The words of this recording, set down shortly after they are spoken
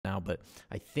but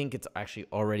I think it's actually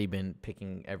already been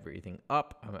picking everything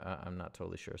up. I'm not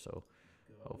totally sure, so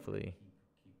hopefully.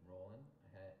 Keep rolling.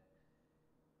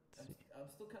 I'm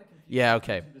still kind of confused. Yeah,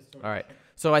 okay. All right.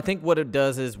 So I think what it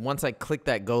does is once I click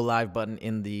that go live button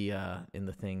in the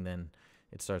thing, then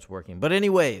it starts working. But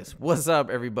anyways, what's up,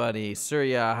 everybody?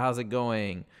 Surya, how's it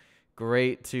going?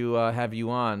 Great to have you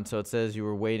on. So it says you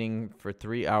were waiting for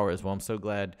 3 hours. Well, I'm so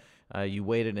glad you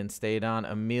waited and stayed on.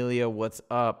 Amelia, what's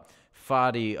up?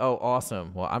 Fadi, oh,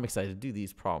 awesome. Well, I'm excited to do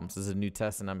these problems. This is a new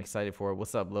test, and I'm excited for it.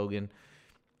 What's up, Logan?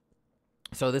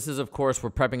 So this is, of course, we're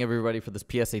prepping everybody for this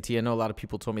PSAT. I know a lot of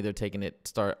people told me they're taking it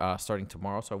starting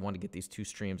tomorrow, so I want to get these 2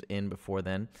 streams in before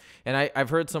then. And I've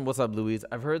heard some, what's up, Louise?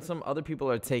 I've heard some other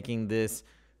people are taking this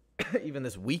even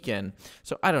this weekend.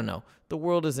 So I don't know. The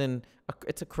world is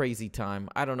it's a crazy time.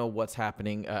 I don't know what's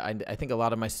happening. I think a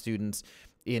lot of my students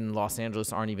in Los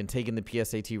Angeles aren't even taking the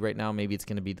PSAT right now. Maybe it's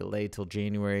going to be delayed till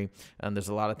January. And there's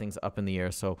a lot of things up in the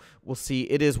air. So we'll see.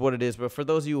 It is what it is. But for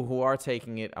those of you who are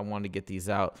taking it, I want to get these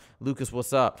out. Lucas,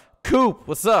 what's up? Coop,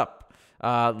 what's up?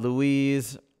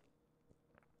 Louise,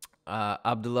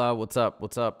 Abdullah, what's up?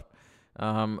 What's up?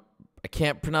 I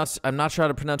can't pronounce, I'm not sure how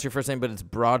to pronounce your first name, but it's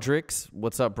Brodricks.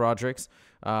 What's up, Brodricks?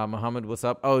 Muhammad, what's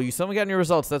up? Oh, you still haven't gotten your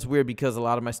results. That's weird because a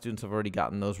lot of my students have already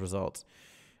gotten those results.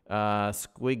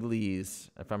 Squigglies,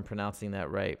 if I'm pronouncing that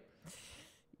right.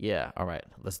 Yeah, all right.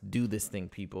 Let's do this thing,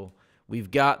 people. We've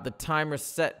got the timer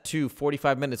set to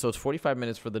 45 minutes. So it's 45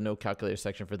 minutes for the no calculator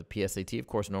section for the PSAT. Of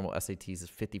course, normal SATs is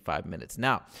 55 minutes.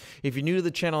 Now, if you're new to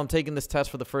the channel, I'm taking this test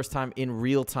for the first time in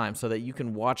real time so that you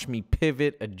can watch me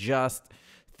pivot, adjust,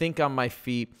 think on my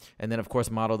feet, and then, of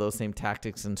course, model those same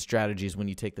tactics and strategies when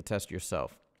you take the test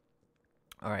yourself.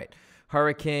 All right.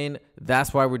 Hurricane,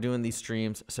 that's why we're doing these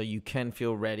streams, so you can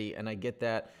feel ready, and I get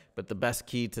that. But the best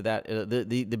key to that,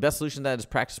 the best solution to that is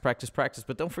practice, practice, practice.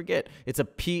 But don't forget, it's a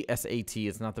PSAT.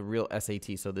 It's not the real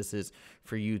SAT, so this is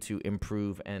for you to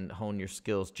improve and hone your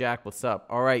skills. Jack, what's up?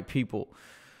 All right, people.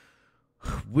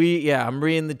 I'm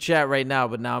reading the chat right now,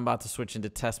 but now I'm about to switch into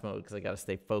test mode because I got to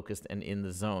stay focused and in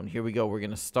the zone. Here we go. We're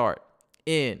going to start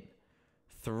in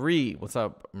 3. What's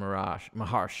up, Maharsh?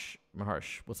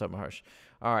 What's up, Maharsh?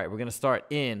 All right, we're going to start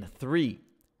in 3,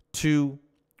 2,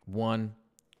 1.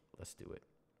 Let's do it.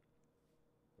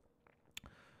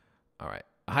 All right.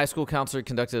 A high school counselor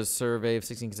conducted a survey of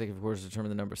 16 consecutive quarters to determine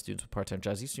the number of students with part-time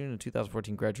jobs. Each student in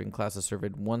 2014 graduating class is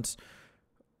surveyed once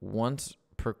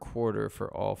per quarter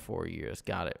for all 4 years.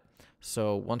 Got it.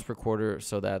 So once per quarter,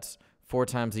 so that's 4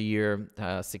 times a year,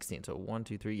 16. So 1,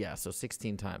 2, 3, yeah, so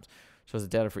 16 times. Shows the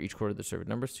data for each quarter of the survey.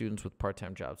 Number of students with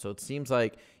part-time jobs. So it seems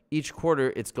like each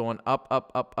quarter it's going up,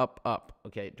 up, up, up, up.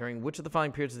 Okay, during which of the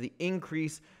following periods is the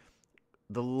increase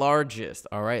the largest?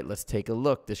 All right, let's take a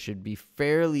look. This should be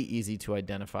fairly easy to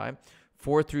identify.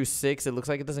 4 through 6, it looks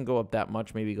like it doesn't go up that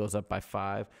much. Maybe it goes up by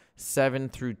 5. 7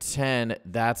 through 10,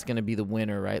 that's going to be the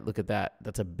winner, right? Look at that.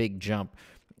 That's a big jump.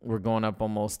 We're going up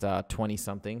almost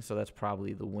 20-something, so that's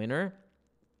probably the winner.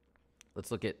 Let's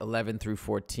look at 11 through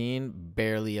 14,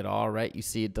 barely at all, right? You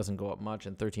see it doesn't go up much.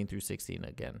 And 13 through 16,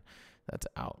 again, that's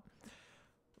out.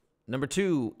 Number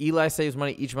 2, Eli saves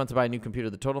money each month to buy a new computer.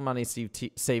 The total money saved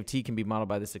T can be modeled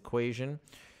by this equation.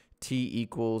 T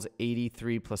equals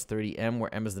 83 plus 30M,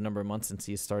 where M is the number of months since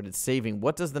he has started saving.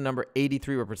 What does the number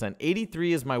 83 represent?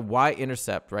 83 is my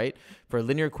y-intercept, right? For a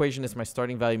linear equation, it's my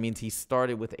starting value, means he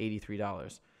started with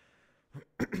 $83.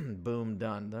 Boom,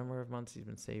 done. The number of months he's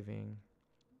been saving.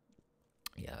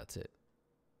 Yeah, that's it.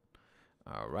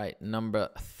 All right, number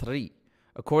 3.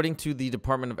 According to the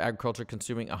Department of Agriculture,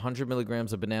 consuming 100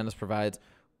 milligrams of bananas provides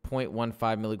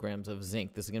 0.15 milligrams of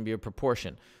zinc. This is going to be a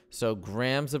proportion. So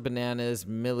grams of bananas,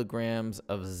 milligrams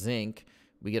of zinc.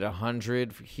 We get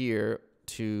 100 here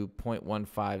to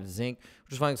 0.15 zinc,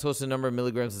 which is finding close to the number of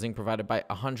milligrams of zinc provided by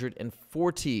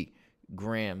 140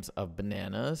 grams of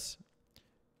bananas.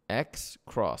 X,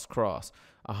 cross, cross.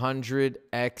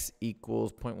 100x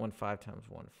equals 0.15 times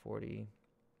 140.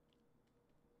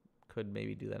 Could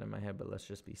maybe do that in my head, but let's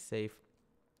just be safe.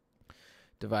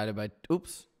 Divided by,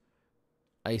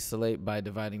 isolate by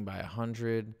dividing by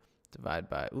 100. Divide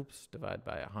by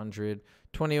 100.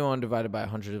 21 divided by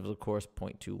 100 is, of course,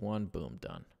 0.21. Boom,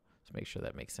 done. Let's make sure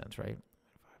that makes sense, right?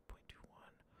 0.21.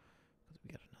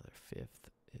 We got another fifth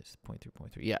is 0.3.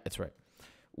 Yeah, it's right.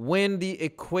 When the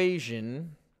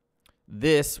equation...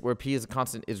 This, where P is a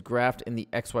constant, is graphed in the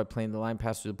XY plane. The line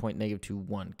passes through the point -2,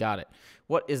 1. Got it.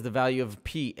 What is the value of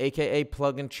P? AKA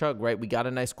plug and chug, right? We got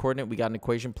a nice coordinate. We got an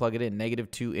equation. Plug it in.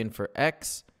 -2 in for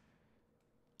X.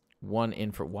 1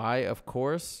 in for Y, of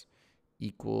course,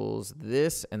 equals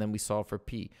this. And then we solve for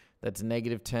P. That's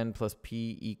negative 10 plus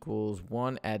P equals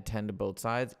 1. Add 10 to both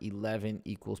sides. 11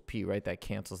 equals P, right? That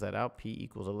cancels that out. P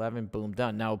equals 11. Boom,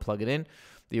 done. Now we'll plug it in.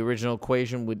 The original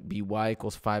equation would be y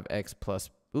equals 5x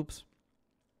plus,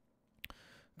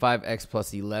 5x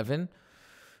plus 11.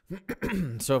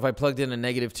 So if I plugged in a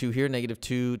negative 2 here, negative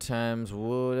 2 times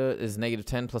what is negative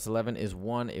 10 plus 11 is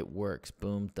 1. It works.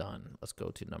 Boom, done. Let's go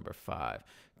to number 5.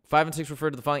 5 and 6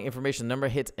 refer to the following information: number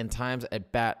of hits and times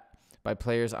at bat by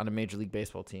players on a Major League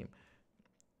Baseball team.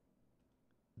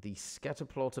 The scatter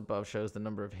plot above shows the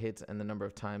number of hits and the number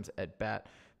of times at bat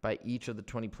by each of the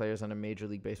 20 players on a Major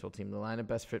League Baseball team. The line of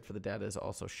best fit for the data is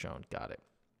also shown. Got it.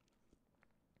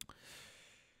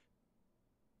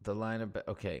 The line of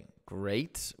okay,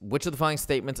 great. Which of the following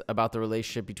statements about the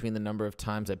relationship between the number of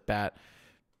times at bat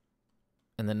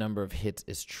and the number of hits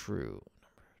is true?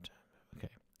 Okay.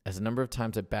 As the number of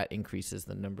times at bat increases,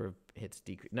 the number of hits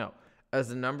decrease. No. As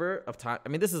the number of times, I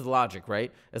mean, this is logic,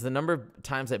 right? As the number of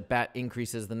times at bat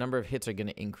increases, the number of hits are going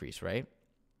to increase, right?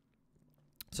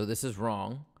 So this is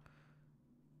wrong.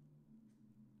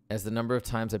 As the number of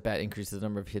times at bat increases, the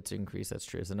number of hits increase. That's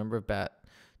true. As the number of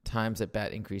times at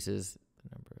bat increases, the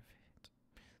number of hits.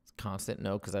 It's constant.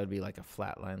 No, because that would be like a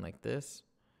flat line like this.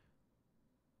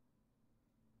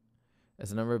 As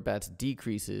the number of bats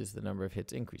decreases, the number of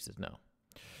hits increases. No.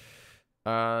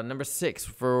 Number 6,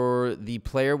 for the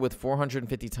player with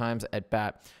 450 times at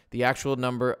bat, the actual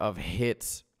number of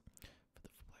hits for the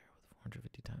player with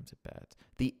 450 times at bat,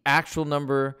 the actual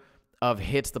number of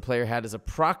hits the player had is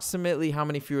approximately how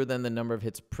many fewer than the number of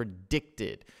hits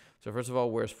predicted. So first of all,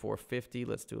 where's 450?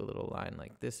 Let's do a little line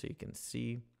like this so you can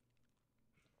see.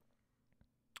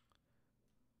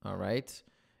 All right.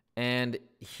 And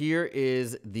here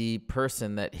is the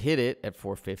person that hit it at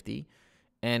 450.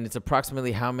 And it's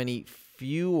approximately how many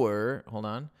fewer,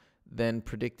 than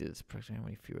predicted. It's approximately how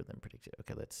many fewer than predicted.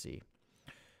 Okay, let's see.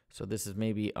 So this is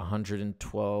maybe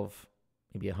 112,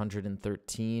 maybe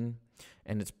 113.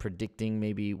 And it's predicting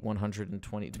maybe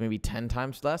 120. It's maybe 10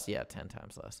 times less. Yeah, 10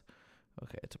 times less.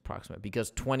 Okay, it's approximate.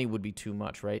 Because 20 would be too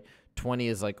much, right? 20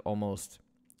 is like almost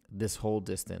this whole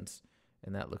distance.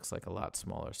 And that looks like a lot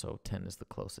smaller. So 10 is the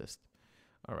closest.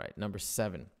 All right, number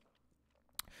 7.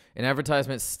 An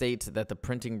advertisement states that the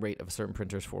printing rate of a certain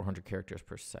printer is 400 characters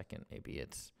per second. Maybe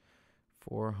it's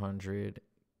 400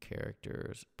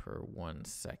 characters per 1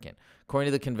 second. According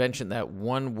to the convention that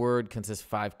one word consists of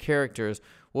 5 characters,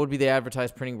 what would be the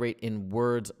advertised printing rate in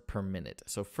words per minute?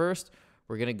 So first,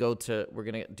 we're going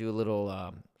to do a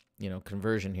little,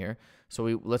 conversion here. So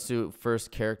let's do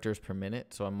first characters per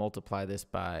minute. So I multiply this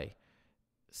by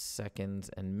seconds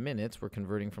and minutes. We're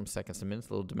converting from seconds to minutes,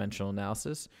 a little dimensional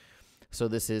analysis. So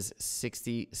this is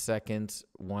 60 seconds,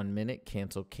 1 minute,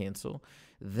 cancel, cancel.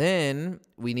 Then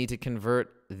we need to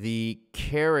convert the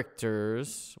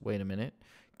characters,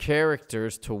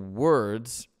 characters to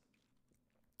words.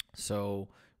 So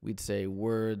we'd say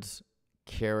words,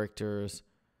 characters,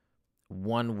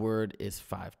 1 word is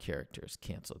 5 characters,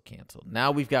 cancel, cancel.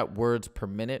 Now we've got words per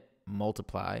minute,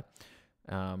 multiply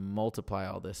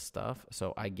all this stuff.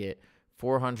 So I get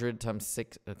 400 times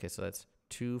 6, okay, so that's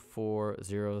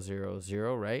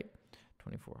 24000, right?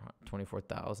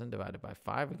 24,000 divided by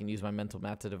 5. We can use my mental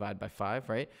math to divide by 5,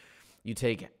 right? You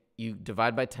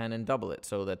divide by 10 and double it.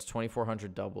 So that's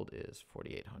 2,400 doubled is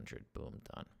 4,800. Boom,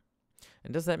 done.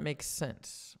 And does that make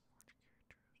sense?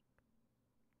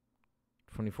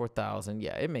 24,000.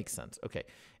 Yeah, it makes sense. Okay.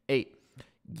 8.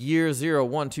 Year 0,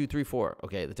 1, 2, 3, 4.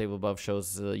 Okay, the table above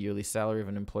shows the yearly salary of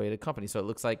an employee at a company. So it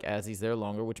looks like as he's there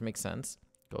longer, which makes sense.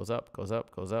 Goes up, goes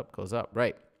up, goes up, goes up.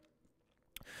 Right.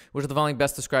 Which of the following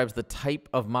best describes the type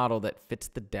of model that fits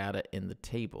the data in the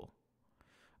table?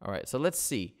 All right, so let's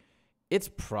see. It's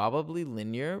probably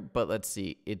linear, but let's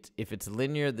see. If it's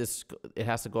linear, it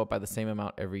has to go up by the same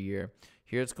amount every year.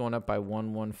 Here it's going up by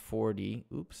 140.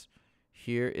 Oops.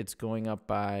 Here it's going up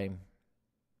by...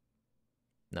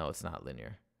 No, it's not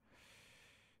linear.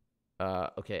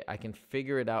 Okay, I can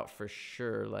figure it out for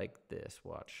sure like this.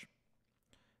 Watch.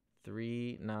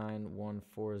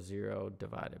 39140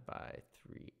 divided by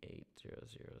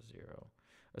 38000.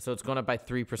 So it's going up by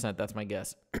 3%. That's my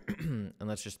guess. And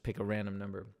let's just pick a random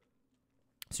number.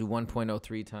 So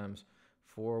 1.03 times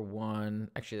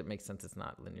 41. Actually, that makes sense. It's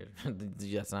not linear.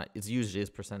 That's not. It's usually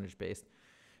percentage based,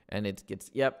 and it gets.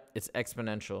 Yep, it's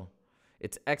exponential.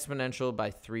 It's exponential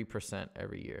by 3%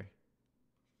 every year.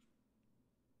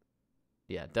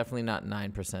 Yeah, definitely not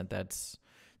 9%.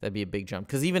 That'd be a big jump.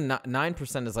 Because even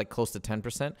 9% is like close to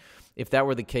 10%. If that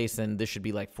were the case, then this should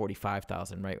be like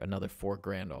 45,000, right? Another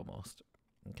 $4,000 almost.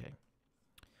 Okay.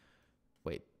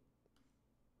 Wait.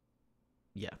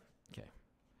 Yeah. Okay.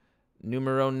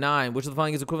 Numero 9, which of the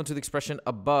following is equivalent to the expression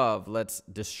above? Let's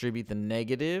distribute the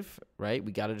negative, right?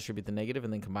 We got to distribute the negative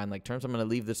and then combine like terms. I'm going to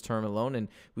leave this term alone, and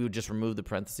we would just remove the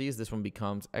parentheses. This one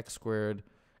becomes x squared.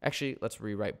 Actually, let's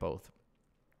rewrite both.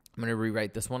 I'm going to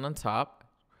rewrite this one on top.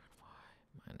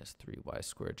 Minus 3y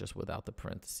squared just without the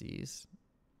parentheses.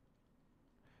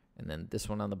 And then this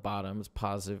one on the bottom is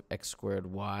positive x squared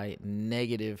y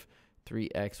negative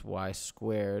 3xy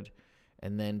squared.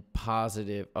 And then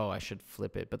positive, oh, I should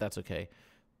flip it, but that's okay.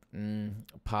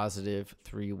 Positive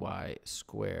 3y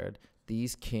squared.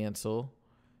 These cancel.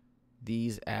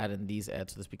 These add and these add.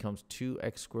 So this becomes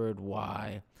 2x squared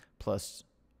y plus,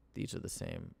 these are the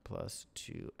same, plus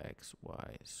 2xy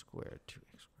squared, 2x squared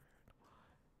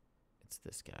y. It's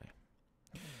this guy.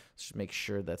 Let's just make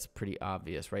sure that's pretty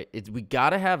obvious, right? We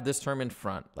got to have this term in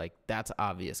front. Like, that's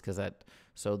obvious because that,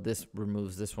 so this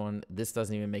removes this one. This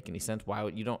doesn't even make any sense. Why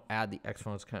would you don't add the x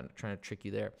one? It's kind of trying to trick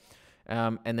you there.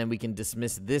 And then we can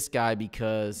dismiss this guy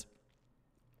because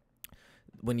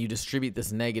when you distribute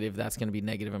this negative, that's going to be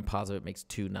negative and positive. It makes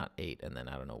 2, not 8. And then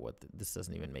I don't know what, this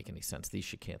doesn't even make any sense. These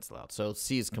should cancel out. So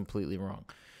C is completely wrong.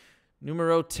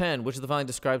 Numero 10, which of the following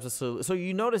describes a solution? So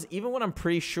you notice, even when I'm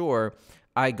pretty sure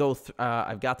I've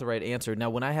got the right answer. Now,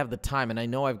 when I have the time and I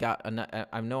know I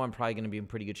know I'm probably going to be in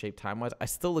pretty good shape time-wise, I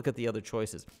still look at the other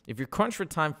choices. If you're crunched for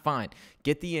time, fine.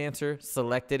 Get the answer,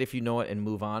 select it if you know it, and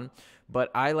move on.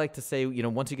 But I like to say, you know,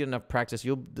 once you get enough practice,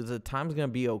 the time's going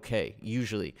to be okay,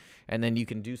 usually. And then you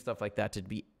can do stuff like that to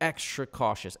be extra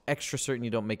cautious, extra certain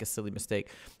you don't make a silly mistake.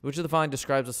 Which of the following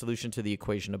describes a solution to the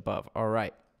equation above? All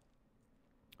right.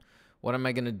 What am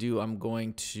I going to do? I'm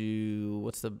going to,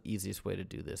 what's the easiest way to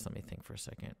do this? Let me think for a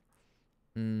second.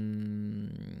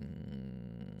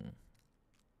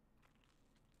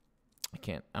 I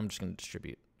can't. I'm just going to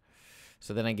distribute.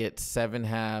 So then I get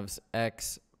 7/2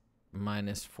 x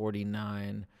minus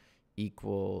 49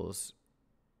 equals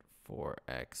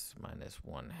 4x minus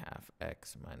 1/2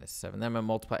 x minus 7. Then I'm going to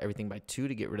multiply everything by 2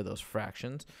 to get rid of those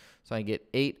fractions. So I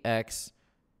get 8x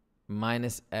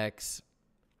minus x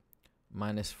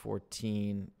minus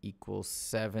 14 equals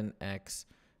 7x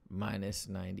minus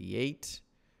 98.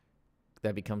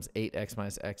 That becomes 8x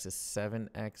minus x is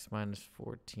 7x minus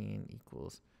 14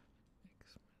 equals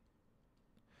x.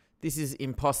 This is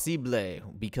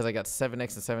impossible because I got 7x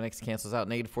and 7x cancels out.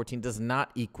 Negative 14 does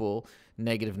not equal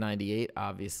negative 98,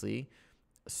 obviously.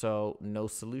 So no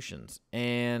solutions.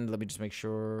 And let me just make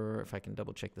sure if I can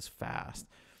double check this fast.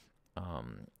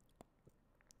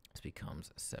 This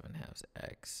becomes 7/2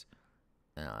 x.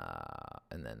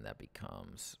 And then that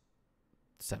becomes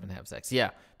 7/2 x.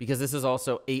 Yeah, because this is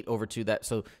also 8 over 2.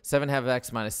 So 7/2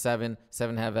 x minus 7,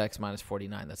 7/2 x minus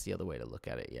 49. That's the other way to look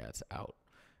at it. Yeah, it's out.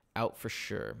 Out for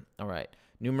sure. All right.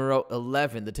 Numero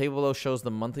 11. The table below shows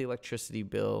the monthly electricity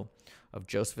bill of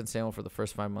Joseph and Samuel for the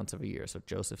first 5 months of a year. So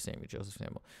Joseph, Samuel, Joseph,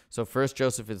 Samuel. So first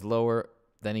Joseph is lower,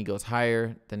 then he goes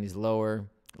higher, then he's lower,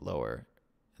 lower,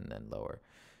 and then lower.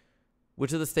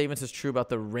 Which of the statements is true about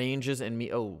the ranges and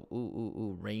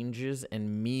ranges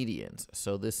and medians?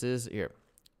 So this is here,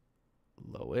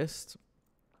 lowest,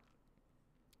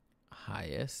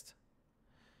 highest,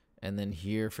 and then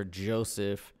here for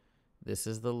Joseph, this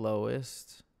is the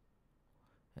lowest,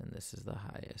 and this is the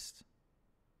highest.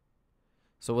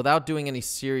 So without doing any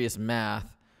serious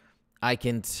math, I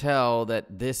can tell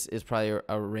that this is probably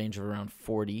a range of around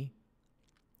 40.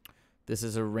 This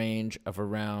is a range of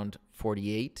around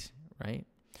 48. Right?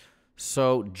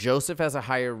 So Joseph has a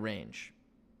higher range.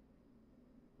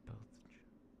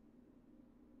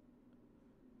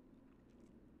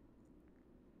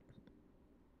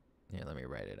 Here, let me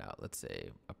write it out. Let's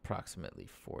say approximately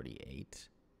 48.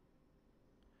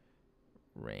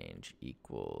 Range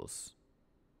equals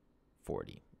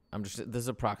 40. This is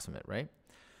approximate, right?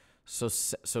 So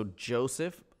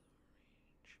Joseph,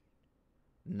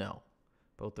 no.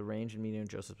 Both the range and median of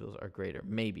Joseph's bills are greater.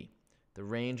 Maybe. The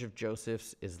range of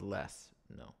Joseph's is less.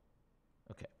 No.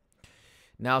 Okay.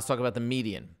 Now let's talk about the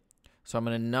median. So I'm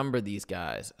going to number these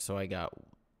guys. So I got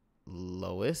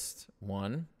lowest,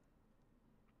 1,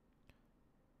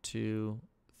 2,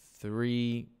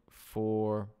 3,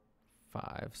 4,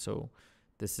 5. So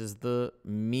this is the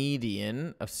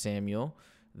median of Samuel.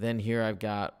 Then here I've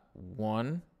got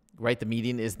 1, right? The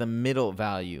median is the middle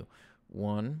value.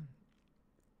 1,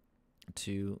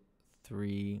 2,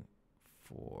 3,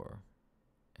 4,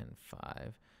 and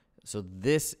 5. So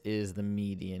this is the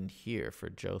median here for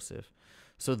Joseph.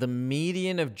 So the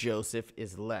median of Joseph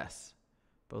is less.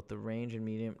 Both the range and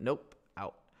median, nope,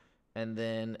 out. And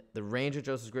then the range of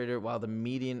Joseph is greater while the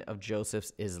median of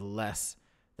Joseph's is less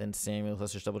than Samuel's.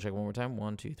 Let's just double check one more time.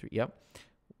 1, 2, 3. Yep.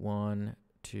 1,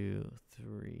 2,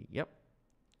 3. Yep.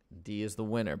 D is the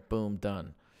winner. Boom,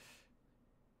 done.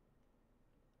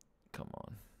 Come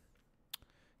on.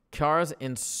 Cars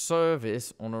in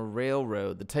service on a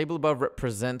railroad. The table above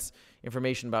represents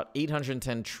information about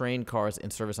 810 train cars in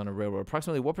service on a railroad.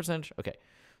 Approximately what percentage? Okay,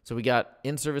 so we got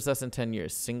in service less than 10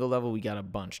 years. Single level, we got a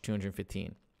bunch,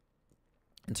 215.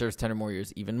 In service 10 or more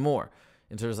years, even more.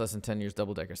 In service less than 10 years,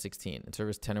 double decker, 16. In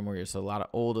service 10 or more years, so a lot of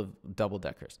old double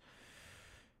deckers.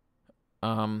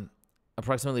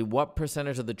 Approximately what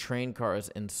percentage of the train cars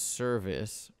in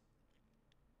service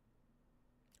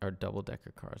are double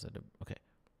decker cars? Okay.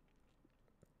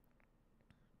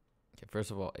 Okay,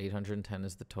 first of all, 810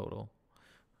 is the total.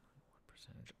 What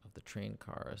percentage of the train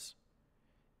cars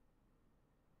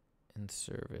in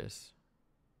service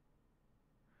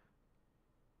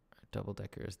are double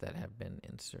deckers that have been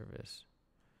in service?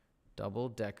 Double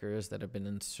deckers that have been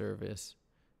in service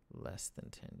less than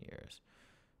 10 years.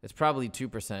 It's probably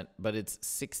 2%, but it's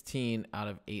 16 out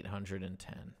of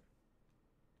 810.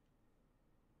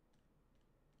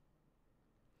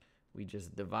 We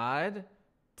just divide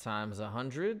times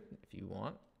 100 if you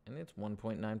want, and it's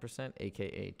 1.9%,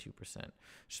 aka 2%.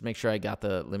 Just make sure I got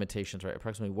the limitations right.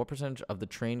 Approximately what percentage of the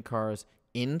train cars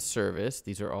in service,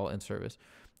 these are all in service,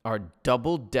 are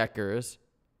double deckers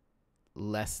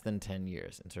less than 10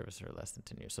 years, in service or less than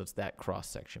 10 years. So it's that cross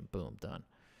section. Boom, done.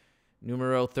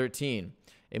 Numero 13.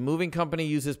 A moving company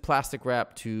uses plastic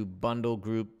wrap to bundle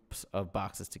groups of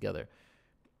boxes together.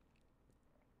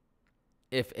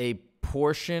 If a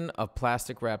portion of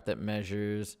plastic wrap that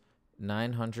measures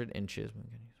 900 inches,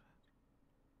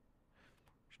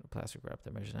 plastic wrap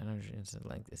that measures 900 inches in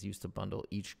length is used to bundle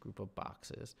each group of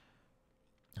boxes.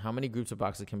 How many groups of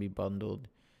boxes can be bundled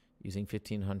using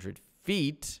 1,500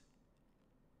 feet?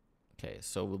 Okay,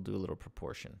 so we'll do a little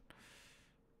proportion.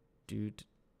 Doot,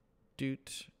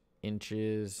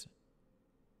 inches.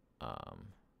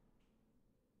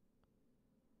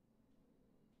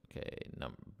 Okay,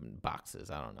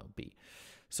 boxes. I don't know. B.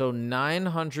 So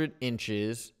 900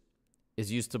 inches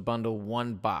is used to bundle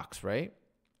one box, right?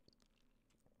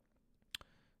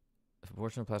 A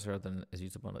proportion of plastic wrap then is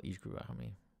used to bundle each group. How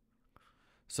many?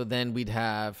 So then we'd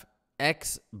have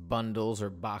X bundles or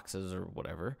boxes or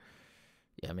whatever.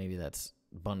 Yeah, maybe that's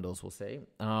bundles, we'll say.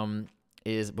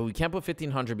 But we can't put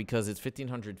 1,500 because it's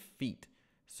 1,500 feet.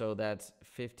 So that's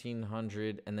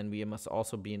 1,500, and then we must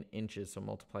also be in inches, so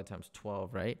multiply times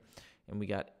 12, right? And we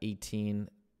got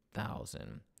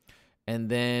 18,000. And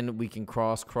then we can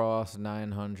cross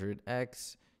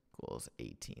 900x equals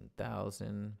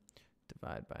 18,000.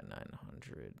 Divide by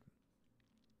 900.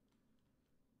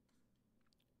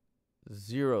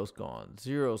 Zero's gone.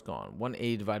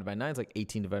 180 divided by 9 is like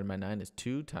 18 divided by 9 is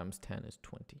 2 times 10 is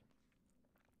 20.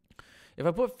 If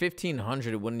I put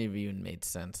 1,500, it wouldn't have even made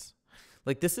sense.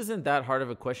 Like, this isn't that hard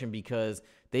of a question because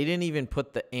they didn't even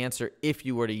put the answer if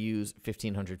you were to use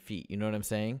 1,500 feet. You know what I'm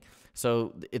saying?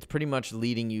 So it's pretty much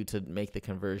leading you to make the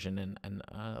conversion. And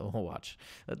we'll watch.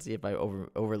 Let's see if I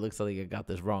overlook something. I got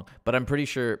this wrong. But I'm pretty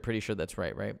sure that's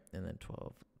right? And then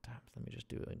 12 times. Let me just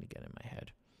do it again in my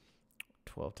head.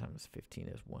 12 times 15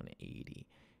 is 180.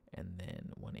 And then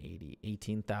 180,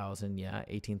 18,000. Yeah,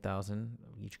 18,000.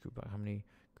 Each group. How many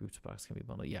groups of boxes can be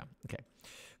bundled? Yeah. Okay.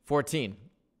 14.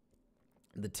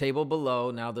 The table below,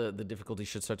 now the difficulty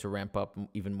should start to ramp up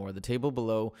even more. The table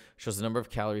below shows the number of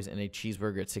calories in a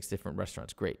cheeseburger at 6 different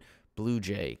restaurants. Great. Blue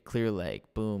Jay, Clear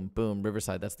Lake, boom, boom.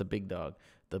 Riverside, that's the big dog,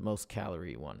 the most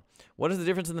calorie one. What is the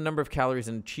difference in the number of calories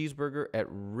in a cheeseburger at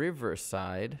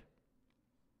Riverside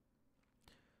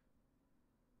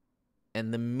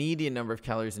and the median number of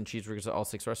calories in cheeseburgers at all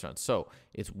 6 restaurants? So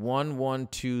it's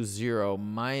 1120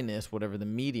 minus whatever the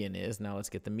median is. Now let's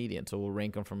get the median. So we'll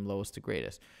rank them from lowest to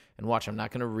greatest. And watch, I'm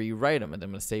not going to rewrite them, and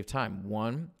I'm going to save time.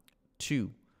 1,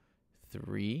 2,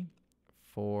 3,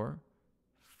 4,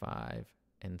 5,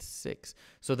 and 6.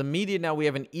 So the median, now we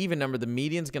have an even number. The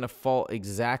median's going to fall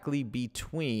exactly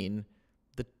between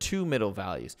the two middle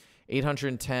values.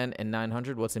 810 and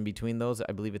 900. What's in between those?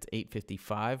 I believe it's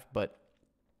 855, but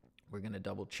we're going to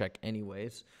double check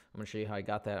anyways. I'm going to show you how I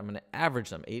got that. I'm going to average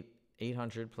them.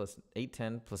 800 plus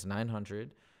 810 plus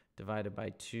 900 divided by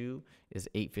 2 is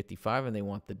 855, and they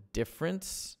want the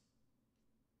difference.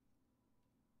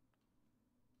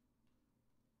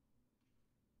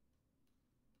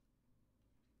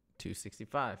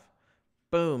 $265.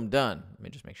 Boom, done. Let me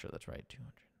just make sure that's right.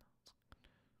 200.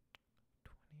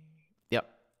 Yep.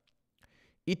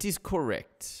 It is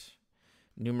correct.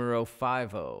 Numero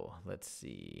 50. Let's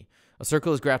see. A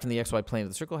circle is graphed in the XY plane.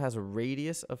 The circle has a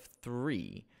radius of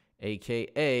 3,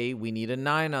 a.k.a. we need a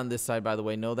 9 on this side, by the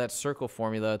way. Know that circle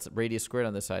formula. It's radius squared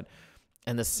on this side.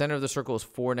 And the center of the circle is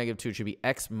 4, -2. It should be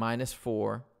x minus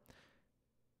 4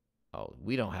 Oh,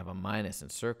 we don't have a minus in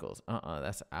circles.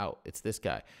 That's out. It's this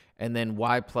guy. And then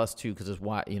y plus 2 because it's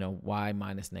y, y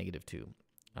minus -2.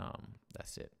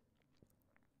 That's it.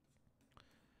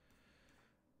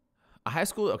 A high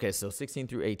school, okay, so 16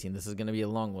 through 18. This is going to be a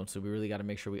long one, so we really got to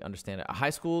make sure we understand it. A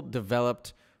high school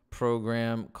developed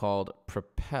program called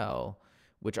Propel,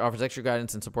 which offers extra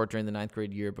guidance and support during the 9th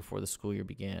grade year before the school year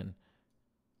began.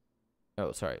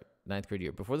 Oh, sorry, 9th grade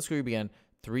year. Before the school year began,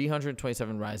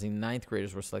 327 rising 9th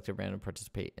graders were selected randomly to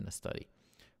participate in a study.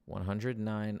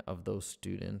 109 of those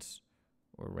students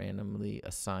were randomly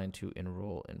assigned to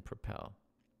enroll in Propel.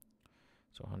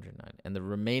 So 109. And the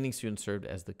remaining students served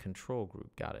as the control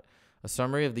group. Got it. A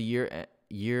summary of the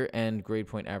year-end grade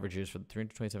point averages for the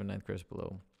 327 9th graders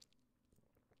below.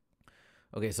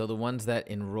 Okay, so the ones that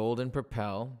enrolled in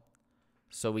Propel.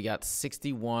 So we got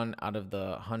 61 out of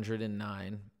the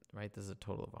 109, right? This is a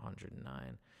total of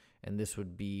 109. And this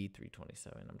would be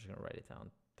 327. I'm just going to write it down.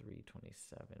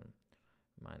 327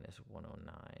 minus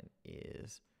 109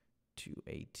 is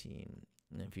 218.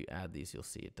 And if you add these, you'll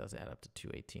see it does add up to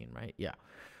 218, right? Yeah.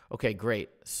 Okay, great.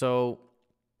 So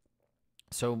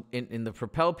in the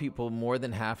Propel people, more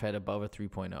than half had above a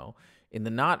 3.0. In the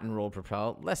not enrolled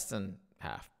Propel, less than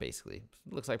half, basically.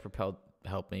 It looks like Propel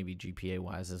helped maybe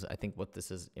GPA-wise is I think what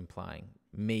this is implying.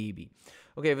 Maybe.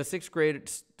 Okay, if a 6th grade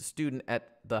student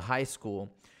at the high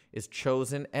school is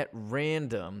chosen at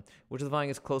random, which of the following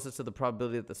is closest to the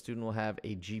probability that the student will have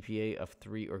a GPA of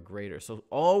 3 or greater. So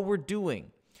all we're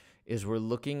doing is we're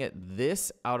looking at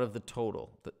this out of the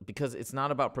total because it's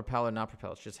not about Propel or not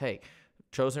Propel. It's just, hey,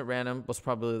 chosen at random, what's the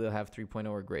probability they'll have 3.0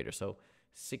 or greater? So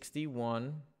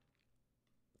 61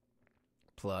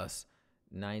 plus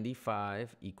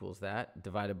 95 equals that,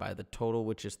 divided by the total,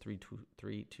 which is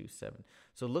 327.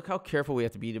 So look how careful we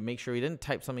have to be to make sure we didn't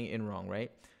type something in wrong,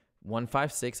 right?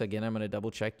 156, again, I'm going to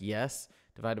double check, yes.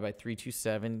 Divided by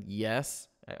 327, yes.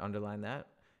 I underline that.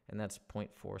 And that's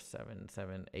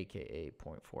 0.477, aka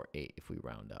 0.48 if we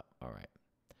round up. All right.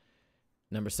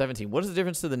 Number 17. What is the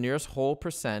difference to the nearest whole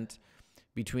percent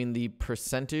between the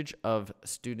percentage of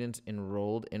students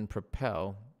enrolled in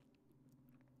Propel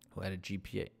who had a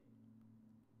GPA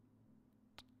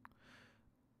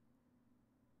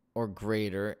or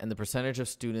greater and the percentage of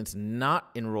students not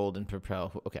enrolled in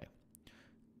Propel? Okay.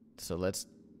 So let's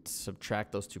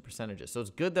subtract those two percentages. So it's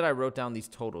good that I wrote down these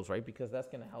totals, right? Because that's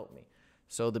going to help me.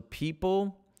 So the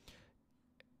people,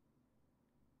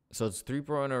 so it's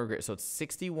 3.0 or greater. So it's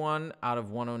 61 out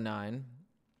of 109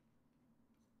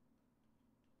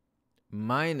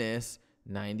 minus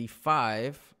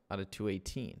 95 out of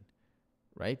 218,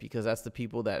 right? Because that's the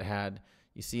people that had,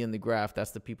 you see in the graph,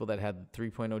 that's the people that had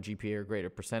 3.0 GPA or greater.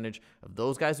 Percentage of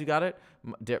those guys who got it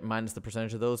minus the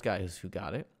percentage of those guys who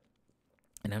got it.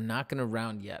 And I'm not going to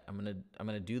round yet. I'm going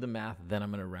to do the math, then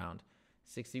I'm going to round.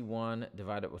 61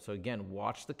 divided, so again,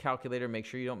 watch the calculator. Make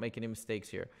sure you don't make any mistakes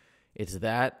here. It's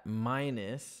that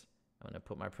minus, I'm going to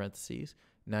put my parentheses,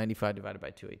 95 divided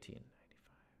by 218. 95.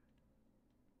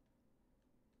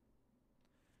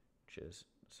 Which is,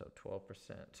 so 12%.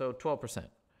 So 12%.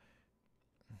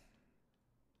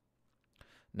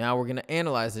 Now we're going to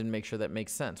analyze it and make sure that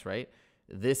makes sense, right?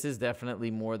 This is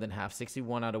definitely more than half.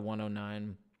 61 out of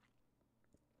 109.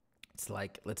 It's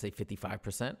like, let's say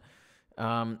 55%.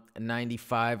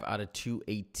 95 out of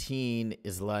 218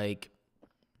 is like,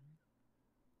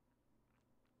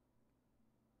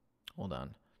 hold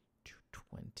on,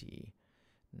 220,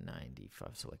 95,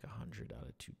 so like 100 out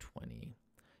of 220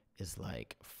 is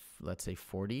like, let's say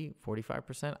 40,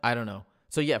 45%. I don't know.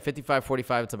 So yeah, 55,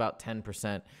 45, it's about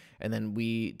 10%. And then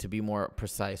we, to be more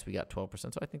precise, we got 12%.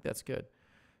 So I think that's good.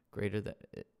 Greater than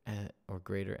or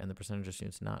greater, and the percentage of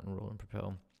students not enrolled in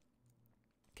Propel.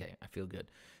 Okay, I feel good.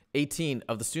 18,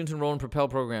 of the students enrolled in Propel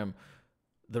program,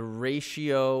 the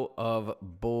ratio of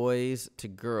boys to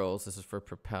girls, this is for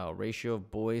Propel, ratio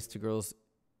of boys to girls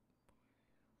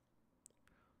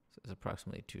is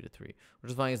approximately 2 to 3,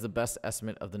 which is fine as the best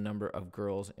estimate of the number of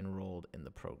girls enrolled in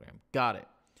the program. Got it.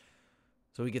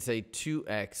 So we could say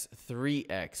 2x,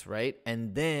 3x, right?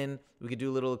 And then we could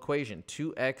do a little equation.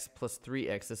 2x plus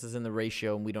 3x. This is in the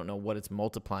ratio, and we don't know what it's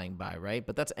multiplying by, right?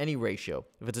 But that's any ratio.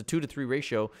 If it's a 2 to 3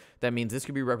 ratio, that means this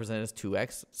could be represented as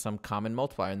 2x, some common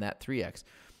multiplier, and that 3x.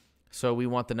 So we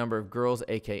want the number of girls,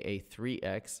 a.k.a.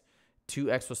 3x.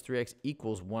 2x plus 3x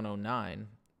equals 109.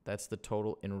 That's the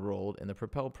total enrolled in the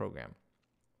Propel program.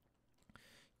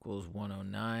 Equals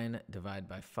 109, divide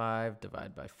by 5,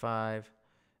 divide by 5.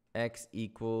 X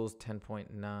equals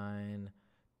 10.9,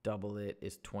 double it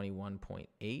is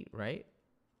 21.8, right?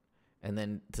 And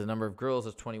then the number of girls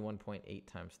is 21.8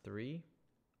 times 3,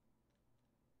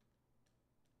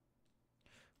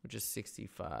 which is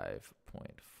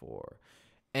 65.4.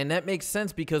 And that makes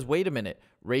sense because, wait a minute,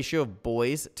 ratio of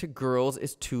boys to girls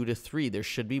is 2 to 3. There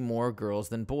should be more girls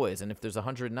than boys. And if there's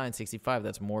 109, 65,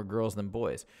 that's more girls than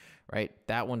boys, right?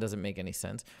 That one doesn't make any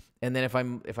sense. And then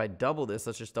if I double this,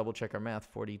 let's just double check our math,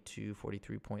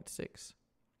 43.6.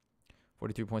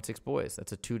 43.6 boys.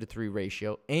 That's a 2 to 3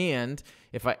 ratio. And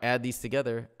if I add these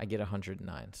together, I get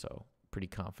 109. So pretty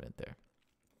confident there.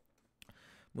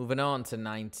 Moving on to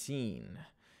 19.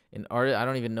 In art, I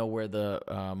don't even know where the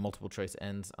multiple choice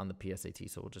ends on the PSAT,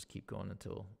 so we'll just keep going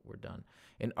until we're done.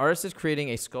 An artist is creating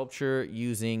a sculpture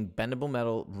using bendable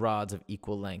metal rods of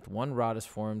equal length. One rod is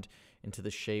formed into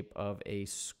the shape of a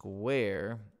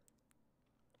square,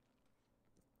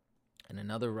 and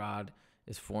another rod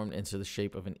is formed into the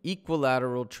shape of an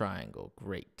equilateral triangle.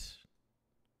 Great.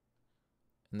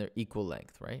 And they're equal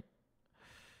length, right?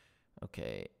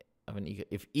 Okay.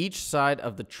 If each side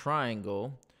of the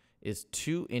triangle is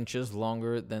 2 inches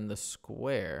longer than the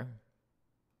square,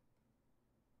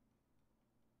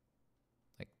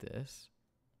 like this,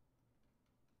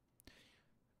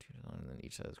 2 longer than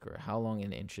each side of the square, how long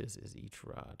in inches is each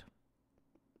rod?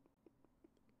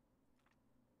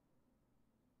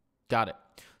 Got it.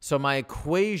 So my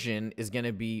equation is going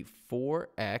to be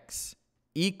 4x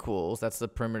equals, that's the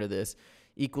perimeter of this,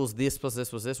 equals this plus this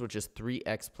plus this, which is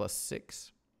 3x plus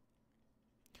 6.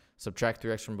 Subtract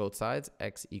 3x from both sides,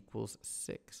 x equals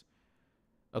 6.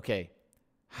 Okay,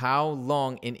 how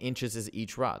long in inches is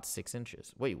each rod? 6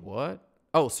 inches. Wait, what?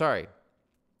 Oh, sorry.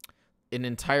 An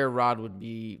entire rod would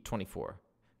be 24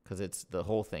 because it's the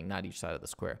whole thing, not each side of the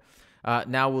square.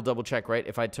 Now we'll double check, right?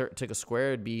 If I took a square,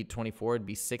 it'd be 24. It'd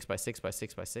be 6 by 6 by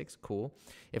 6 by 6. Cool.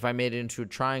 If I made it into a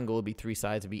triangle, it'd be 3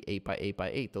 sides. It'd be 8 by 8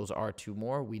 by 8. Those are 2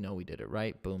 more. We know we did it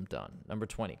right. Boom, done. Number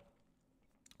 20.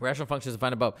 Rational functions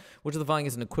defined above. Which of the following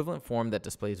is an equivalent form that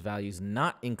displays values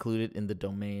not included in the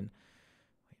domain?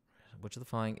 Which of the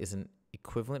following is an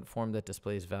equivalent form that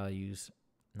displays values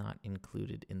not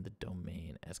included in the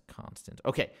domain as constant?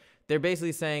 Okay, they're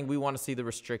basically saying we want to see the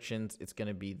restrictions. It's going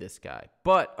to be this guy.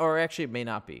 But, or actually it may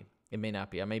not be. It may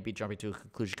not be. I may be jumping to a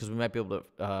conclusion because we might be able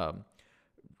to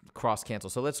cross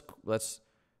cancel. So let's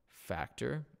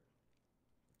factor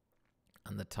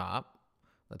on the top.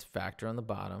 Let's factor on the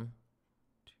bottom.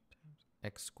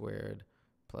 X squared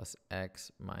plus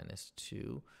x minus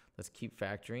 2. Let's keep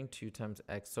factoring. 2 times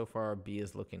x. So far, our b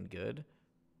is looking good.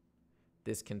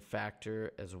 This can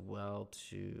factor as well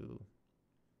to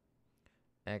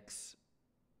x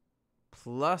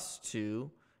plus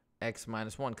 2, x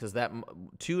minus 1, because that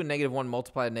 2 and negative 1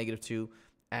 multiply to negative 2,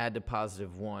 add to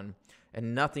positive 1,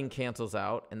 and nothing cancels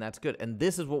out, and that's good. And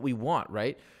this is what we want,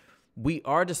 right? We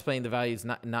are displaying the values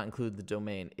not include the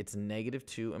domain. It's negative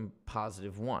 2 and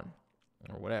positive 1.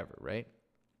 Or whatever, right?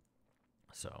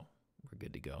 So we're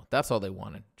good to go. That's all they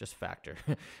wanted. Just factor.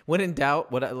 When in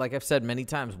doubt, like I've said many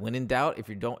times, when in doubt, if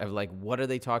you don't have like, what are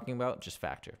they talking about? Just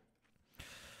factor.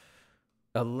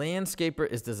 A landscaper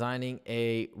is designing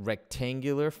a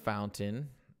rectangular fountain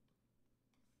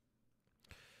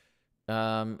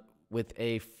with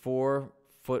a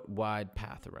 4-foot wide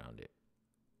path around it.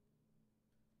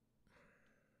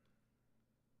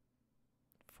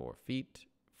 4 feet.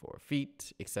 4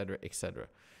 feet, etc., etc.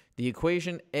 The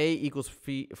equation A equals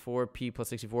 4p plus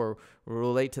 64 will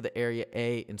relate to the area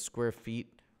A in square feet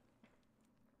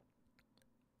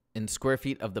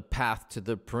of the path to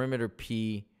the perimeter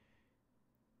P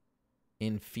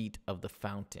in feet of the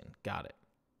fountain. Got it.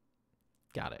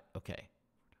 Got it. Okay.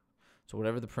 So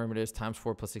whatever the perimeter is times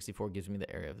 4 plus 64 gives me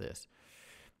the area of this.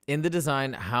 In the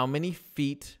design, how many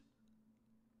feet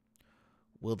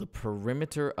will the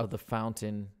perimeter of the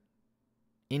fountain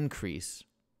increase?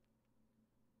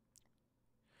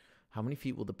 How many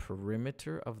feet will the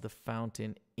perimeter of the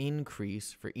fountain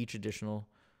increase for each additional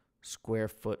square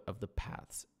foot of the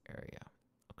path's area?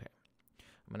 Okay.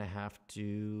 I'm going to have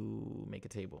to make a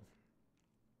table.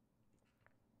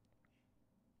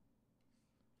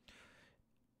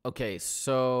 Okay,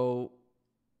 so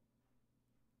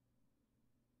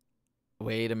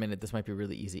wait a minute. This might be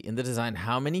really easy. In the design,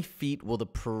 how many feet will the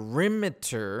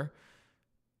perimeter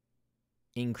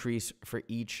increase for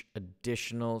each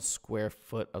additional square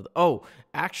foot of the... Oh,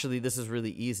 actually, this is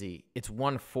really easy. It's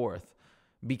 1/4.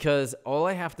 Because all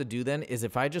I have to do then is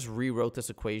if I just rewrote this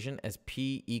equation as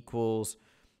P equals...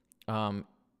 If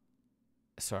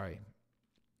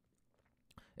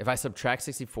I subtract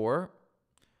 64,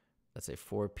 let's say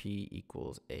 4P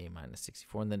equals A minus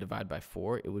 64, and then divide by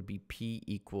 4, it would be P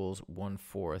equals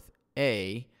 1/4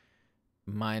 A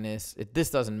minus,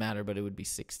 this doesn't matter, but it would be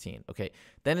 16. Okay,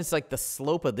 then it's like the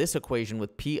slope of this equation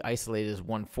with P isolated is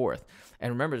 1/4.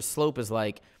 And remember, the slope is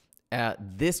like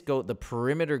the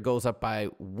perimeter goes up by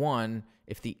 1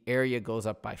 if the area goes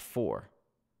up by 4,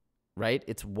 right?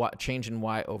 It's change in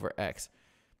y over x.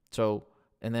 So,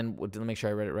 and then let me make sure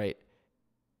I read it right.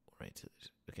 Right.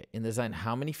 Okay. In the design,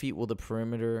 how many feet will the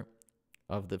perimeter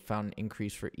of the fountain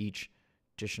increase for each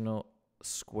additional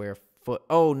square foot?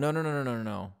 Oh, no.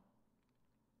 No.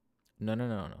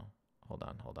 Hold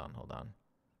on.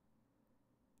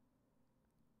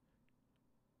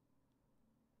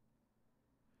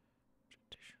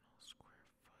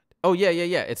 Oh, yeah.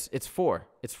 It's 4.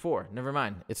 It's 4. Never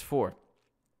mind. It's 4.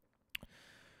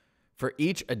 For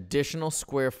each additional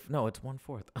square... No, it's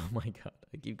 1/4. Oh, my God.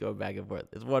 I keep going back and forth.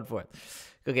 It's 1/4.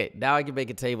 Okay, now I can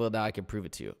make a table. Now I can prove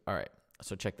it to you. All right,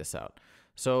 so check this out.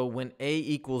 So when a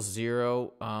equals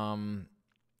 0...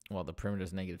 well, the perimeter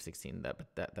is negative 16.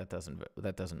 That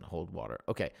doesn't hold water.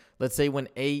 Okay, let's say when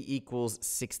a equals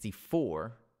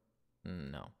 64...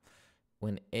 No.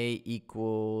 When a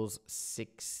equals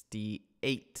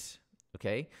 68...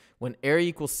 Okay, when area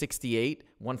equals 68,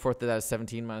 1/4 of that is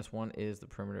 17 minus 1 is the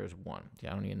perimeter is 1.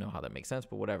 Yeah, I don't even know how that makes sense,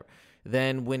 but whatever.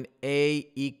 Then when a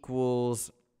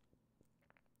equals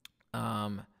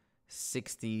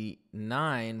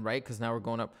 69, right? Because now we're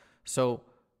going up. So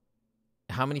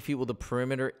how many feet will the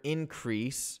perimeter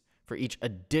increase for each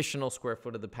additional square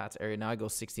foot of the pat's area? Now I go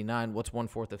 69. What's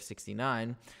 1/4 of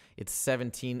 69? It's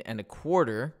 17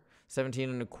 1/4.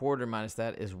 17 1/4 minus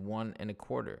that is 1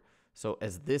 1/4. So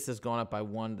as this has gone up by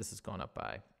 1, this has gone up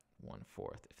by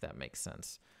 1/4, if that makes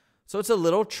sense. So it's a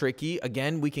little tricky.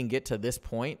 Again, we can get to this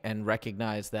point and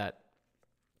recognize that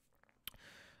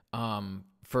the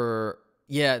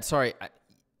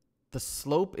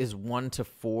slope is 1 to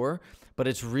 4, but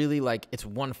it's really like it's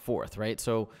 1/4, right?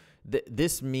 So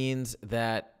this means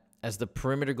that as the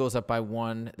perimeter goes up by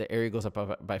 1, the area goes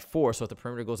up by 4. So if the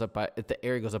area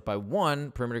goes up by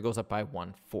 1, perimeter goes up by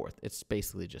 1/4. It's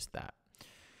basically just that.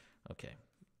 Okay,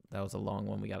 that was a long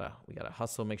one. We gotta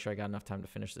hustle, make sure I got enough time to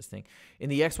finish this thing. In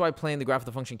the xy plane, the graph of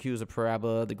the function q is a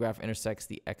parabola. The graph intersects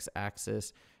the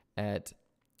x-axis at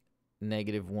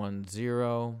 -1,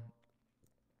 0,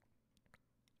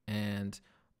 and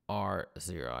r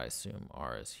 0. I assume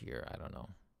r is here. I don't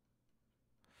know.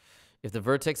 If the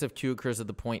vertex of q occurs at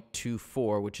the point 2,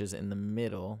 4, which is in the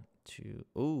middle, 2,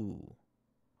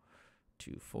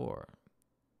 4.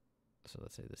 So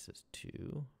let's say this is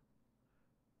 2.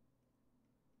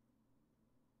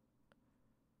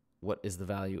 What is the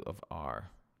value of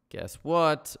r? Guess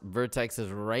what? Vertex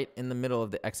is right in the middle of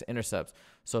the x-intercepts.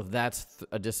 So if that's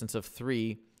a distance of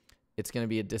 3, it's going to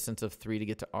be a distance of 3 to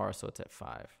get to r, so it's at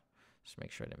 5. Just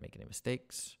make sure I didn't make any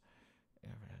mistakes.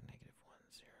 -1,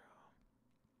 0.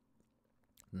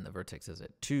 And the vertex is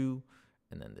at 2,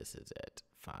 and then this is at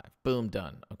 5. Boom,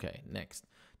 done. Okay, next.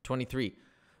 23.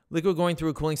 Liquid going through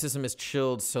a cooling system is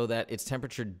chilled so that its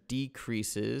temperature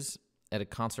decreases at a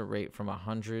constant rate from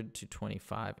 100 to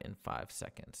 25 in 5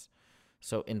 seconds.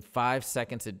 So in 5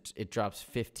 seconds, it drops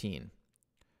 15.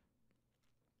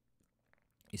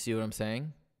 You see what I'm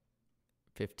saying?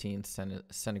 15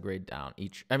 centigrade down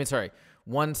each.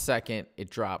 1 second, it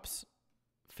drops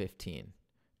 15.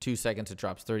 2 seconds, it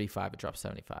drops 35. It drops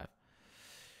 75.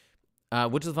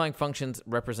 Which of the following functions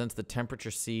represents the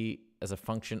temperature C as a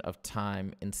function of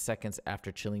time in seconds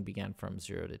after chilling began from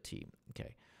 0 to t?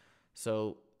 Okay.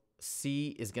 So C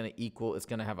is going to equal, it's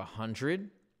going to have 100.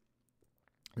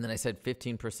 And then I said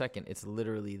 15 per second. It's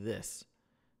literally this.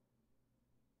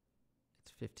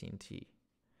 It's 15t.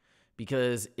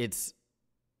 Because it's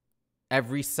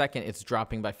every second it's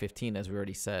dropping by 15, as we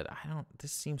already said.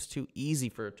 This seems too easy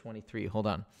for a 23. Hold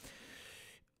on.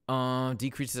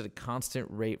 Decreases at a constant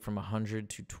rate from 100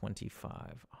 to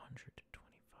 25. 100 to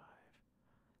 25.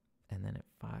 And then at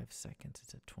 5 seconds,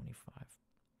 it's at 25.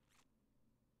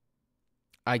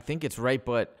 I think it's right,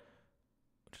 but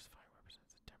which is fine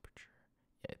represents the temperature.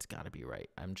 Yeah, it's got to be right.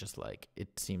 I'm just like,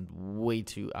 it seemed way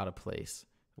too out of place,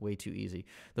 way too easy.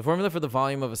 The formula for the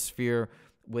volume of a sphere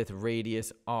with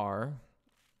radius r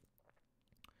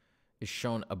is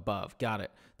shown above. Got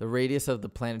it. The radius of the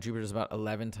planet Jupiter is about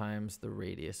 11 times the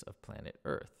radius of planet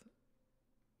Earth.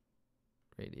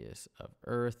 Radius of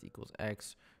Earth equals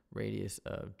x. Radius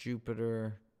of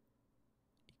Jupiter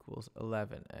equals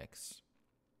 11x.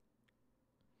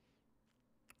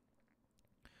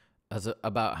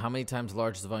 About how many times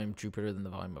larger is the volume of Jupiter than the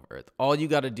volume of Earth? All you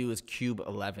got to do is cube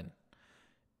 11.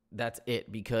 That's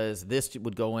it, because this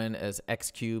would go in as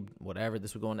x cubed, whatever.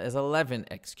 This would go in as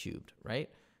 11x cubed, right?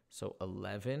 So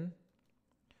 11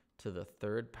 to the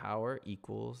third power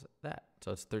equals that.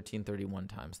 So it's 1331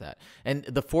 times that. And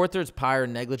the 4/3 pi are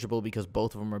negligible because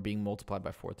both of them are being multiplied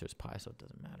by 4/3 pi, so it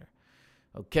doesn't matter.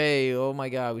 Okay, oh my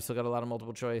God, we still got a lot of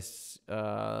multiple choice.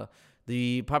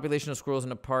 The population of squirrels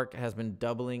in a park has been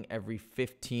doubling every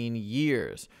 15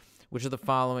 years. Which of the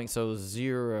following? So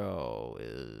 0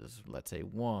 is, let's say,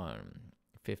 1.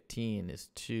 15 is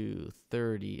 2.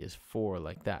 30 is 4,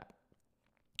 like that.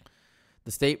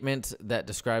 The statement that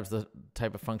describes the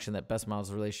type of function that best models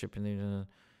the relationship in the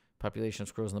population of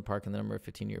squirrels in the park and the number of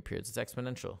 15-year periods is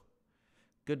exponential.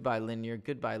 Goodbye, linear.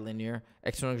 Goodbye, linear.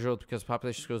 Exponential because the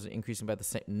population of squirrels is increasing by the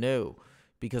same. No,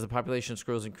 because the population of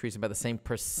squirrels is increasing by the same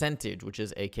percentage, which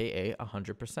is AKA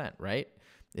 100%, right?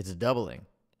 It's doubling.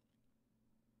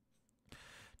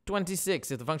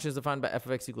 26. If the function is defined by f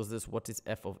of x equals this, what is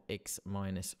f of x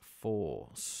minus 4?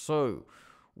 So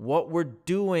what we're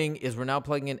doing is we're now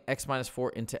plugging in x minus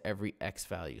 4 into every x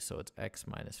value. So it's x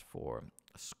minus 4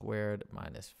 squared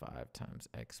minus 5 times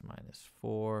x minus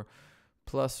 4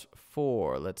 plus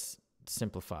 4. Let's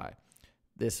simplify.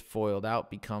 This foiled out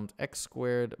becomes x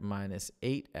squared minus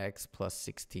 8x plus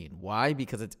 16. Why?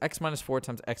 Because it's x minus 4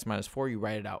 times x minus 4. You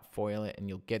write it out, foil it, and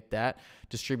you'll get that.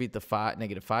 Distribute the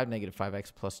negative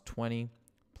 5x plus 20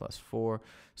 plus 4.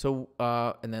 So,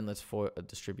 and then let's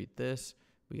distribute this.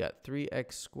 We got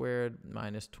 3x squared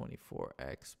minus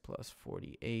 24x plus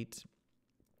 48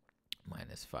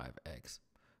 minus 5x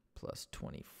plus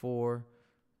 24.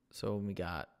 So we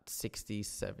got 60,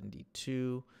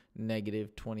 72,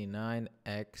 negative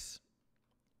 29x,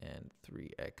 and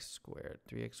 3x squared.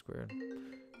 3x squared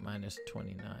minus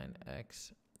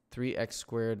 29x. 3x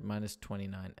squared minus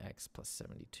 29x plus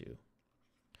 72. Let's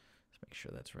make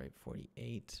sure that's right.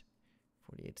 48,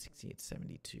 68,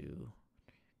 72.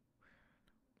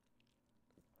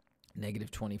 Negative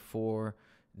 24,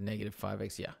 negative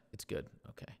 5x. Yeah, it's good.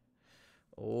 Okay.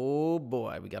 Oh,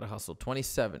 boy. We got to hustle.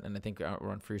 27. And I think we're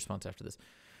on free response after this.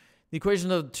 The equation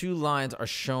of the two lines are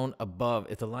shown above.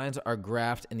 If the lines are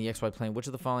graphed in the xy plane, which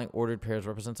of the following ordered pairs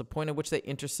represents a point at which they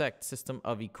intersect? System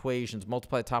of equations.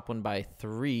 Multiply the top one by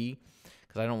 3.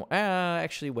 Because I don't...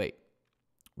 actually, wait.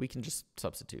 We can just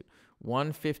substitute.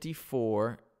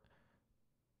 154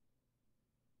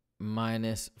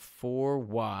 minus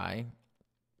 4y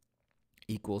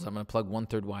equals, I'm going to plug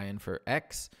 1/3 y in for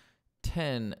x,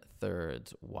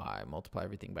 10/3 y. Multiply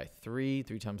everything by 3.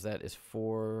 3 times that is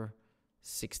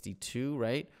 462,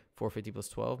 right? 450 plus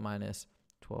 12 minus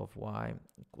 12y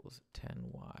equals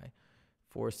 10y.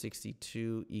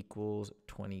 462 equals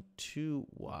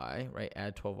 22y, right?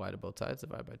 Add 12y to both sides.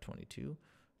 Divide by 22.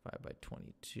 Divide by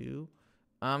 22.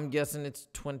 I'm guessing it's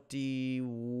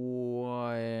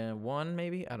 21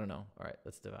 maybe? I don't know. All right,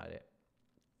 let's divide it.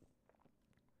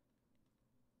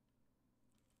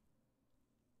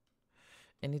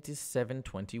 And it is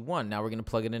 721. Now we're going to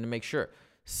plug it in to make sure.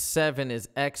 7 is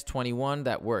x, 21.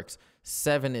 That works.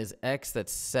 7 is x.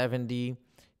 That's 70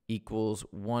 equals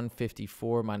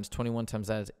 154 minus 21 times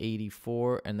that is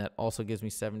 84. And that also gives me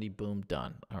 70. Boom,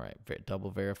 done. All right, double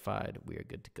verified. We are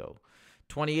good to go.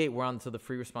 28, we're on to the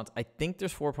free response. I think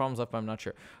there's 4 problems left, but I'm not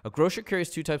sure. A grocer carries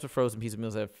 2 types of frozen pieces of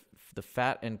meals that have the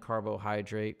fat and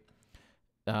carbohydrate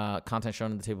content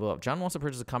shown in the table above. John wants to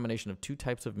purchase a combination of 2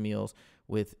 types of meals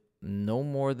with no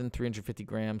more than 350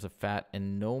 grams of fat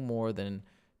and no more than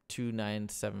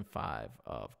 2,975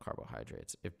 of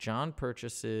carbohydrates. If John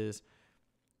purchases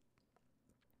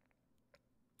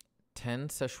 10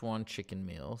 Szechuan chicken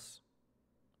meals,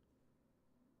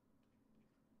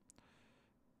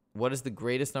 what is the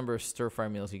greatest number of stir-fry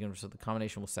meals he can, so the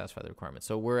combination will satisfy the requirement?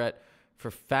 So we're at,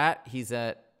 for fat, he's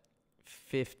at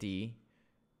 50.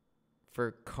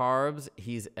 For carbs,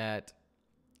 he's at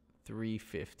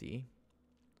 350.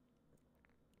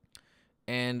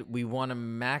 And we want to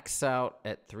max out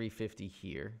at 350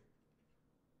 here.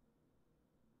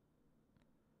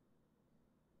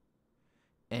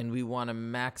 And we want to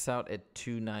max out at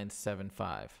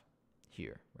 2,975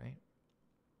 here, right?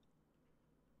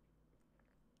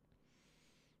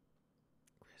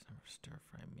 Greatest number of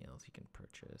stir-fry meals he can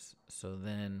purchase. So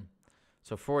then,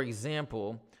 so for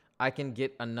example, I can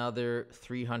get another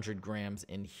 300 grams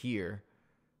in here.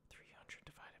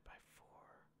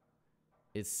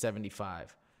 Is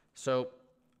 75. So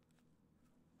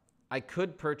I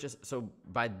could purchase, so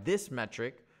by this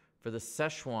metric, for the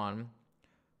Szechuan,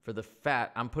 for the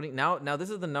fat, I'm putting, now this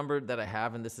is the number that I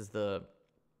have, and this is the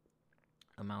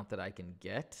amount that I can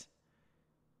get.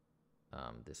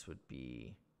 This would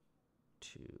be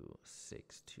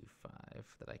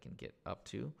 2,625 that I can get up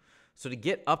to. So to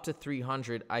get up to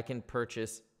 300, I can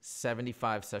purchase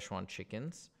 75 Szechuan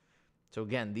chickens. So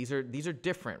again, these are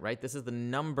different, right? This is the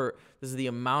number, this is the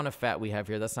amount of fat we have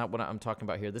here. That's not what I'm talking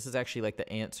about here. This is actually like the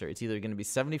answer. It's either going to be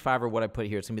 75 or what I put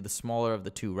here. It's going to be the smaller of the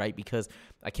two, right? Because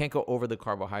I can't go over the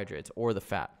carbohydrates or the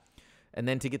fat. And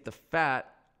then to get the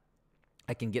fat,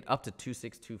 I can get up to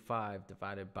 2625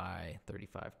 divided by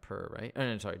 35 per, right? Oh,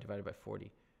 no, sorry, divided by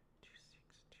 40.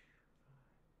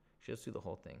 2625. Let's do the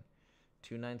whole thing.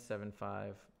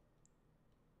 2975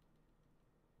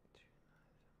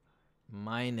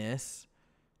 minus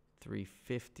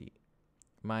 350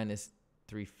 minus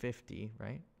 350,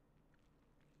 right?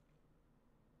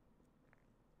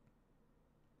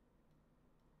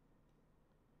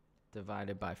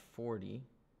 Divided by 40.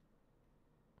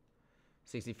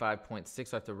 65.6,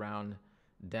 so I have to round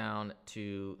down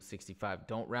to 65.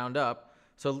 Don't round up.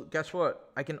 So guess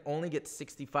what? I can only get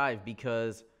 65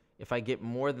 because if I get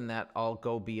more than that, I'll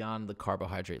go beyond the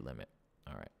carbohydrate limit.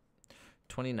 All right.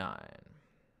 29.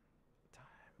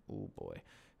 Oh boy.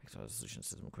 Solution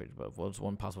system equated above. What was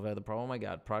one possible value of the problem? Oh my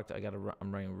God.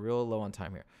 I'm running real low on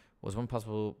time here. What was one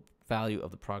possible value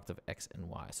of the product of x and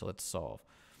y? So let's solve.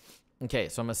 Okay,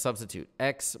 so I'm going to substitute.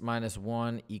 X minus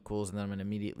 1 equals, and then I'm going to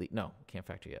immediately, no, can't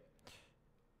factor yet.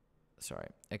 Sorry,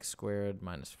 x squared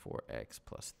minus 4x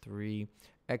plus 3.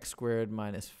 X squared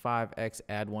minus 5x,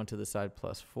 add 1 to the side,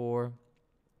 plus 4.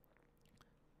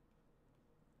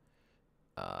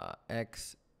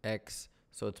 X,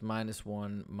 so it's minus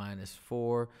 1 minus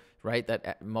 4, right?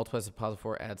 That multiplies to positive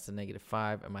 4, adds to negative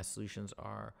 5, and my solutions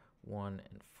are 1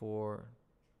 and 4,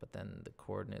 but then the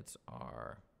coordinates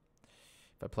are...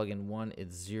 If I plug in 1,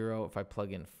 it's 0. If I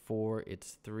plug in 4,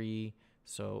 it's 3.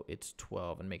 So it's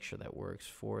 12. And make sure that works.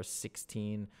 4 is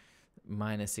 16.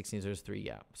 Minus 16 is 3.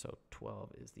 Yeah. So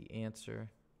 12 is the answer.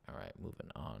 All right.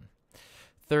 Moving on.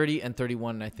 30 and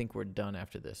 31. And I think we're done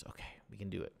after this. Okay. We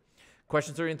can do it.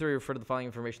 Questions 30 and 30 refer to the following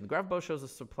information. The graph above shows the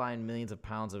supply in millions of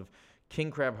pounds of king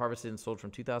crab harvested and sold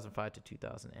from 2005 to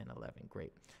 2011.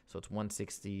 Great. So it's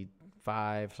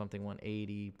 165, something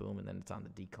 180. Boom. And then it's on the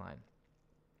decline.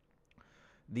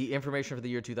 The information for the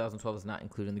year 2012 is not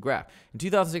included in the graph. In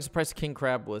 2006, the price of king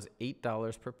crab was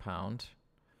 $8 per pound.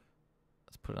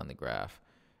 Let's put it on the graph.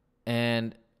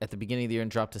 And at the beginning of the year, and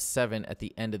dropped to $7 at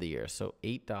the end of the year. So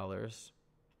 $8,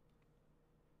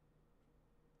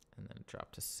 and then it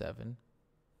dropped to $7.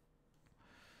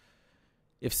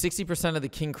 If 60% of the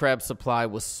king crab supply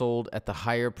was sold at the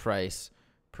higher price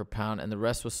per pound, and the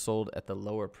rest was sold at the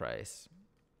lower price,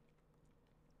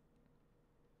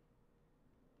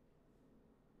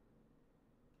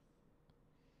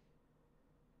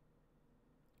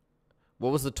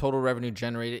 what was the total revenue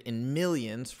generated in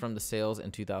millions from the sales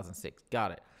in 2006?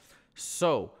 Got it.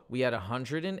 So we had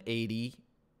 180,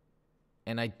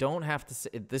 and I don't have to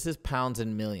say, this is pounds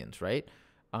and millions, right?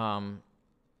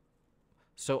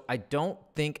 So I don't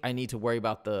think I need to worry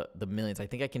about the millions. I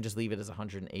think I can just leave it as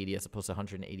 180 as opposed to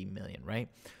 180 million, right?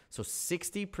 So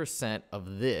 60%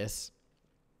 of this,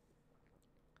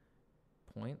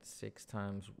 0.6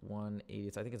 times 180,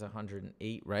 so I think it's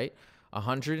 108, right?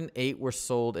 108 were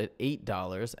sold at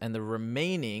 $8, and the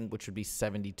remaining, which would be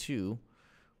 72,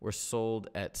 were sold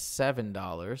at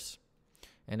 $7.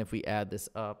 And if we add this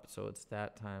up, so it's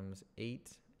that times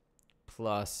 8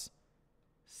 plus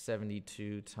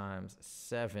 72 times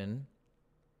 7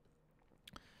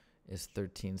 is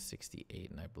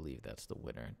 1368, and I believe that's the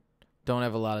winner. Don't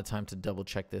have a lot of time to double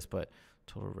check this, but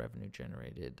total revenue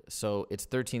generated. So it's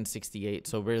 1368,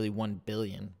 so really 1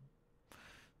 billion.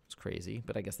 It's crazy,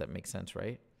 but I guess that makes sense,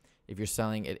 right? If you're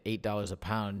selling at $8 a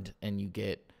pound and you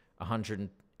get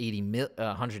 180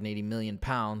 million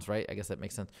pounds, right? I guess that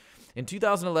makes sense. In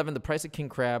 2011, the price of king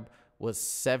crab was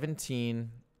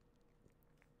 17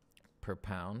 per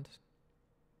pound.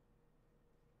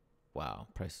 Wow,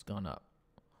 price has gone up.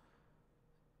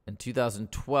 In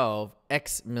 2012,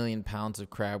 X million pounds of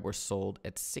crab were sold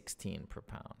at 16 per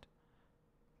pound.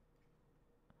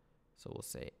 So we'll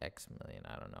say X million.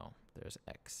 I don't know. There's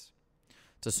X.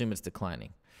 Let's assume it's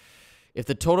declining. If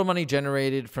the total money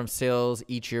generated from sales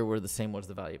each year were the same, what's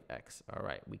the value of X? All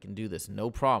right, we can do this. No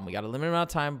problem. We got a limited amount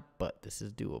of time, but this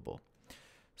is doable.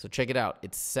 So check it out.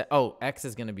 X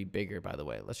is going to be bigger, by the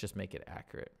way. Let's just make it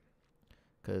accurate.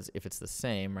 Because if it's the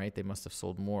same, right, they must have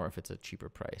sold more if it's a cheaper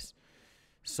price.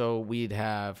 So we'd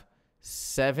have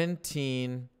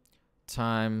 17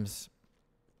 times,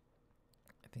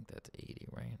 I think that's 80,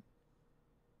 right?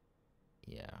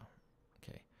 Yeah.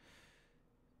 Okay.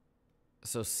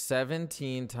 So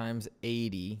 17 times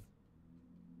 80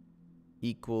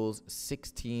 equals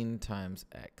 16 times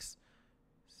X.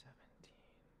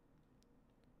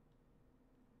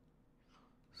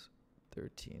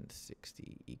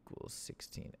 1360 equals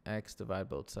 16x. Divide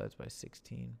both sides by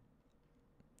 16.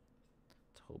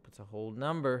 Let's hope it's a whole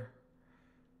number.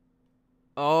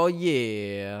 Oh,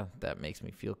 yeah. That makes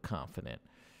me feel confident.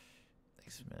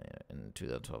 X million. In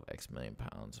 2012, X million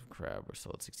pounds of crab were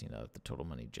sold. 16 out of the total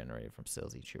money generated from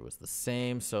sales each year was the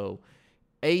same. So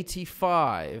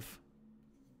 85.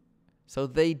 So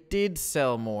they did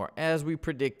sell more, as we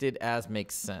predicted, as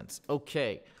makes sense.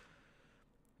 Okay.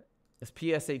 This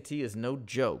PSAT is no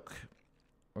joke.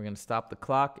 We're going to stop the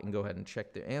clock and go ahead and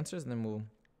check the answers, and then we'll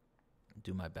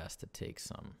do my best to take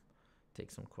some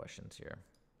questions here.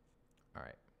 All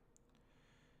right.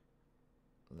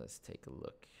 Let's take a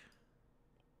look.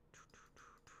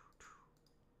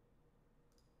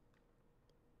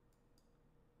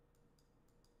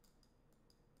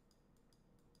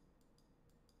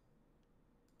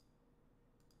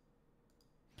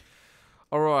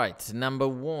 All right, number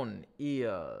 1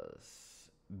 is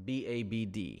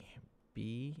BABD.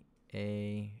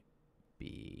 BABD.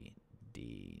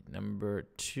 Number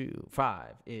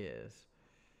 5 is,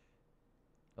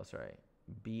 oh, sorry,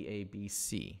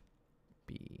 BABC.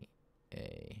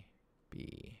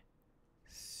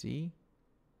 BABC.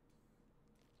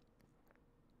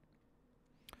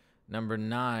 Number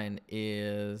 9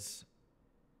 is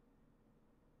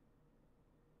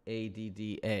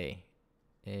ADDA.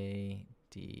 ADDA.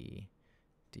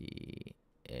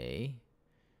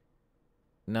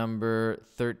 Number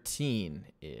 13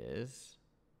 is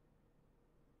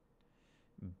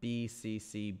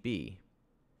BCCB.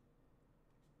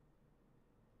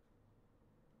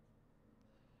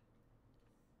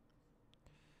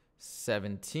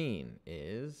 Seventeen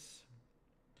is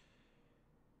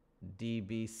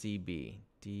DBCB.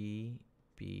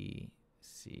 DBCB.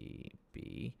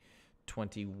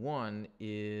 21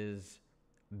 is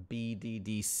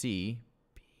BDDC.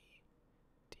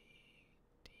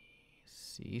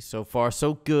 BDDC. So far,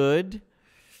 so good.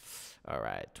 All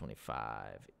right.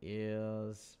 25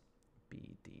 is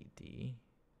BDD.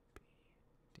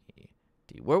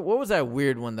 BDD. What was that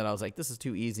weird one that I was like, this is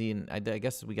too easy? And I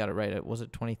guess we got it right. Was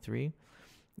it 23?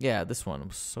 Yeah, this one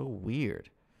was so weird.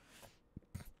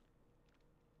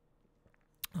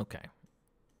 Okay.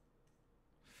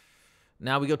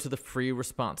 Now we go to the free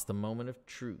response, the moment of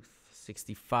truth.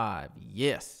 65,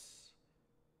 yes.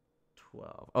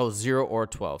 12. Oh, 0 or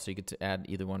 12. So you get to add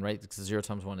either one, right? Because 0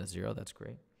 times 1 is 0. That's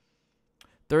great.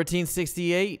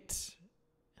 1368.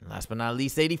 And last but not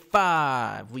least,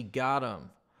 85. We got them.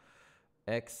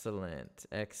 Excellent.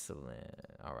 Excellent.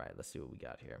 All right, let's see what we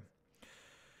got here.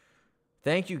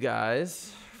 Thank you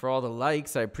guys for all the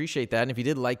likes. I appreciate that. And if you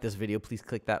did like this video, please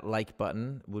click that like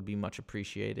button. It would be much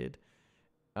appreciated.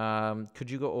 Could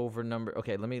you go over number?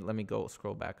 Okay, let me go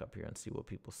scroll back up here and see what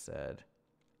people said.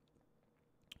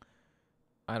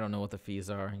 I don't know what the fees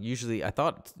are. Usually, I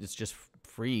thought it's just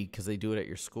free because they do it at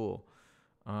your school.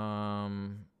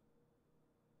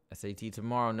 SAT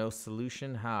tomorrow, no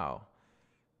solution. How?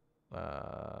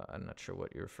 I'm not sure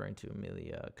what you're referring to,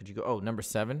 Amelia. Could you go? Oh, number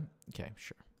 7. Okay,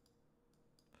 sure.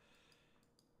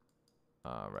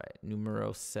 All right,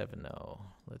 numero 70.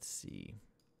 Let's see.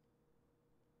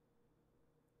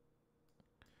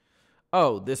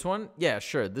 Oh, this one? Yeah,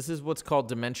 sure. This is what's called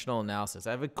dimensional analysis.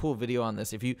 I have a cool video on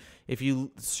this. If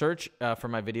you search for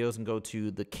my videos and go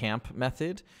to the CAMP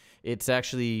method, it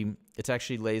actually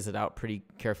lays it out pretty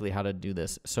carefully how to do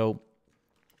this. So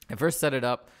I first set it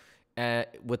up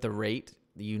with the rate,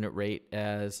 the unit rate,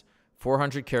 as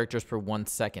 400 characters per 1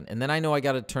 second. And then I know I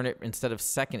got to turn it, instead of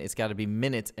second, it's got to be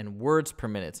minutes and words per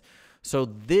minute. So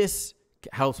this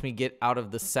helps me get out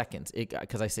of the seconds,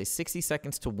 because I say 60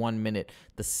 seconds to 1 minute.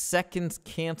 The seconds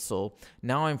cancel.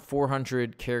 Now I'm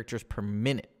 400 characters per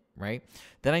minute, right?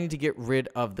 Then I need to get rid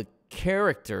of the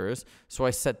characters. So I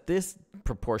set this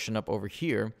proportion up over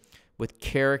here with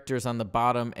characters on the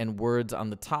bottom and words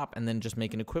on the top, and then just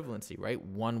make an equivalency, right?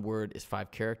 1 word is 5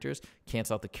 characters.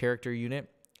 Cancel out the character unit,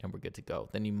 and we're good to go.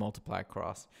 Then you multiply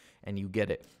across, and you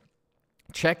get it.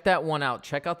 Check that one out.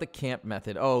 Check out the CAMP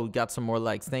method. Oh, got some more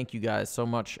likes. Thank you guys so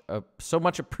much. So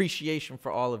much appreciation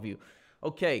for all of you.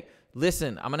 Okay,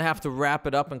 listen, I'm going to have to wrap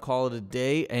it up and call it a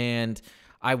day. And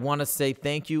I want to say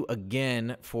thank you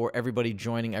again for everybody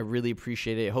joining. I really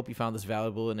appreciate it. I hope you found this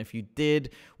valuable. And if you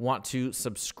did want to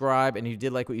subscribe and you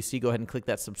did like what you see, go ahead and click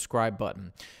that subscribe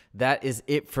button. That is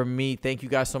it for me. Thank you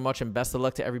guys so much, and best of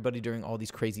luck to everybody during all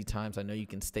these crazy times. I know you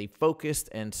can stay focused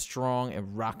and strong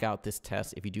and rock out this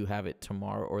test if you do have it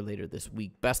tomorrow or later this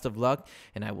week. Best of luck,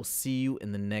 and I will see you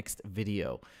in the next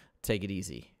video. Take it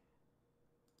easy.